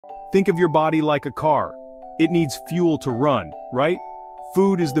Think of your body like a car. It needs fuel to run, right?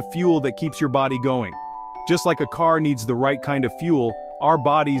 Food is the fuel that keeps your body going. Just like a car needs the right kind of fuel, our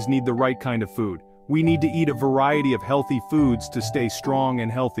bodies need the right kind of food. We need to eat a variety of healthy foods to stay strong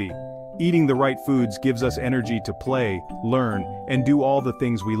and healthy. Eating the right foods gives us energy to play, learn, and do all the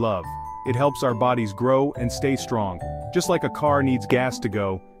things we love. It helps our bodies grow and stay strong. Just like a car needs gas to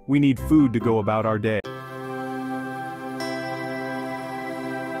go, we need food to go about our day.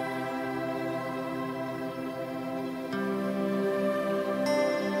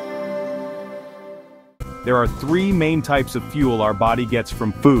 There are three main types of fuel our body gets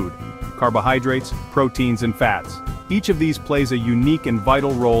from food: carbohydrates, proteins, and fats. Each of these plays a unique and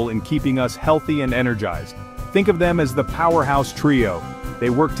vital role in keeping us healthy and energized. Think of them as the powerhouse trio.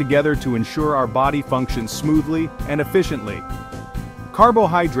 They work together to ensure our body functions smoothly and efficiently.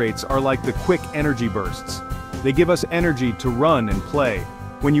 Carbohydrates are like the quick energy bursts. They give us energy to run and play.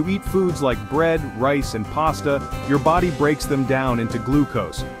 When you eat foods like bread, rice, and pasta, your body breaks them down into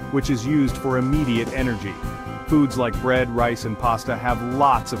glucose, which is used for immediate energy. Foods like bread, rice, and pasta have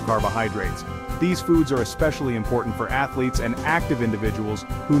lots of carbohydrates. These foods are especially important for athletes and active individuals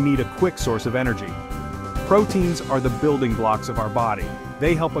who need a quick source of energy. Proteins are the building blocks of our body.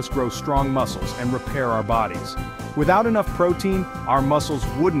 They help us grow strong muscles and repair our bodies. Without enough protein, our muscles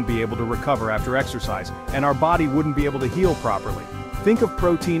wouldn't be able to recover after exercise, and our body wouldn't be able to heal properly. Think of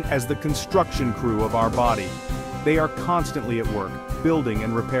protein as the construction crew of our body. They are constantly at work, building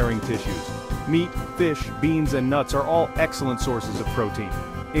and repairing tissues. Meat, fish, beans, and nuts are all excellent sources of protein.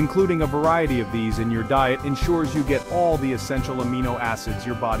 Including a variety of these in your diet ensures you get all the essential amino acids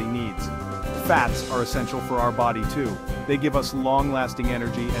your body needs. Fats are essential for our body too. They give us long-lasting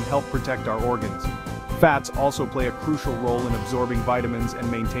energy and help protect our organs. Fats also play a crucial role in absorbing vitamins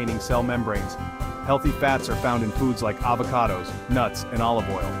and maintaining cell membranes. Healthy fats are found in foods like avocados, nuts, and olive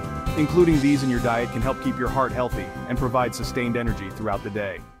oil. Including these in your diet can help keep your heart healthy and provide sustained energy throughout the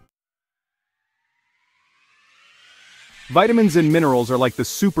day. Vitamins and minerals are like the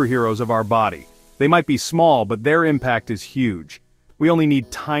superheroes of our body. They might be small, but their impact is huge. We only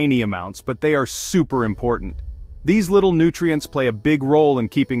need tiny amounts, but they are super important. These little nutrients play a big role in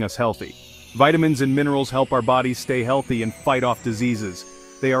keeping us healthy. Vitamins and minerals help our bodies stay healthy and fight off diseases.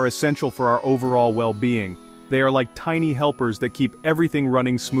 They are essential for our overall well-being. They are like tiny helpers that keep everything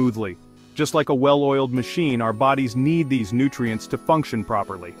running smoothly. Just like a well-oiled machine, our bodies need these nutrients to function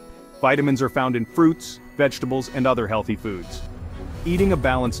properly. Vitamins are found in fruits, vegetables, and other healthy foods. Eating a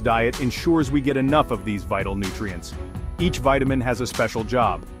balanced diet ensures we get enough of these vital nutrients. Each vitamin has a special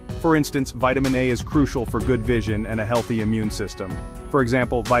job. For instance, vitamin A is crucial for good vision and a healthy immune system. For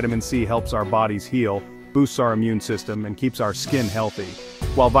example, vitamin C helps our bodies heal, boosts our immune system, and keeps our skin healthy,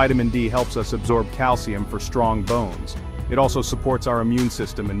 while vitamin D helps us absorb calcium for strong bones. It also supports our immune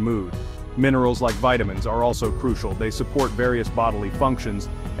system and mood. Minerals like vitamins are also crucial. They support various bodily functions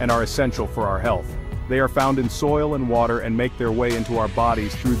and are essential for our health. They are found in soil and water and make their way into our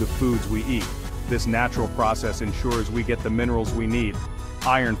bodies through the foods we eat. This natural process ensures we get the minerals we need.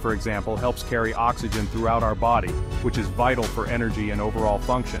 Iron, for example, helps carry oxygen throughout our body, which is vital for energy and overall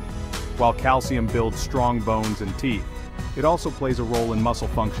function, while calcium builds strong bones and teeth. It also plays a role in muscle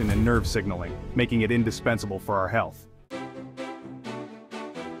function and nerve signaling, making it indispensable for our health.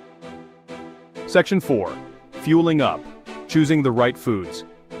 Section 4. Fueling up. Choosing the right foods.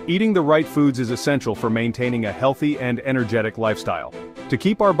 Eating the right foods is essential for maintaining a healthy and energetic lifestyle. To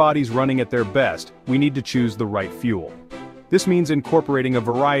keep our bodies running at their best, we need to choose the right fuel. This means incorporating a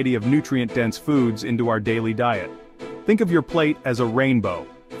variety of nutrient-dense foods into our daily diet. Think of your plate as a rainbow.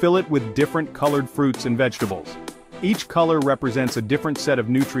 Fill it with different colored fruits and vegetables. Each color represents a different set of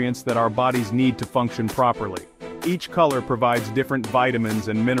nutrients that our bodies need to function properly. Each color provides different vitamins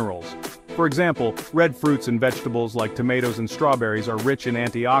and minerals. For example, red fruits and vegetables like tomatoes and strawberries are rich in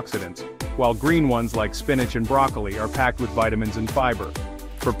antioxidants, while green ones like spinach and broccoli are packed with vitamins and fiber.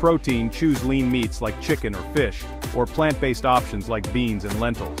 For protein, choose lean meats like chicken or fish, or plant-based options like beans and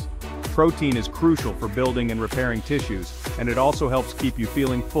lentils. Protein is crucial for building and repairing tissues, and it also helps keep you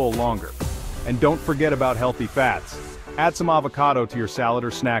feeling full longer. And don't forget about healthy fats. Add some avocado to your salad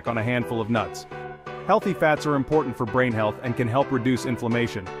or snack on a handful of nuts. Healthy fats are important for brain health and can help reduce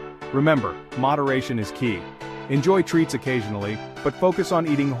inflammation. Remember, moderation is key. Enjoy treats occasionally, but focus on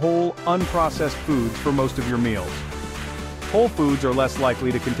eating whole, unprocessed foods for most of your meals. Whole foods are less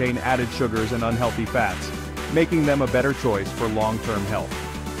likely to contain added sugars and unhealthy fats, making them a better choice for long-term health.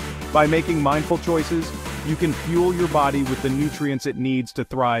 By making mindful choices, you can fuel your body with the nutrients it needs to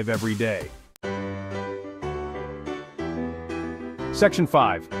thrive every day. Section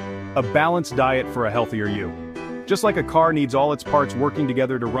 5. A balanced diet for a healthier you. Just like a car needs all its parts working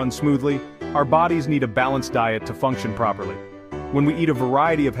together to run smoothly, our bodies need a balanced diet to function properly. When we eat a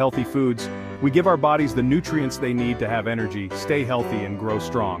variety of healthy foods, we give our bodies the nutrients they need to have energy, stay healthy, and grow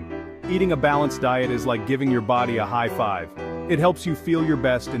strong. Eating a balanced diet is like giving your body a high five. It helps you feel your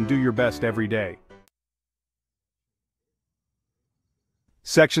best and do your best every day.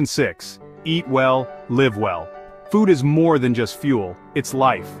 Section 6. Eat well, live well. Food is more than just fuel, it's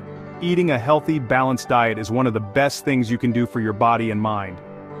life. Eating a healthy, balanced diet is one of the best things you can do for your body and mind.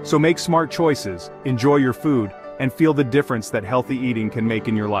 So make smart choices, enjoy your food, and feel the difference that healthy eating can make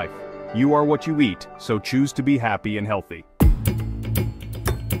in your life. You are what you eat, so choose to be happy and healthy.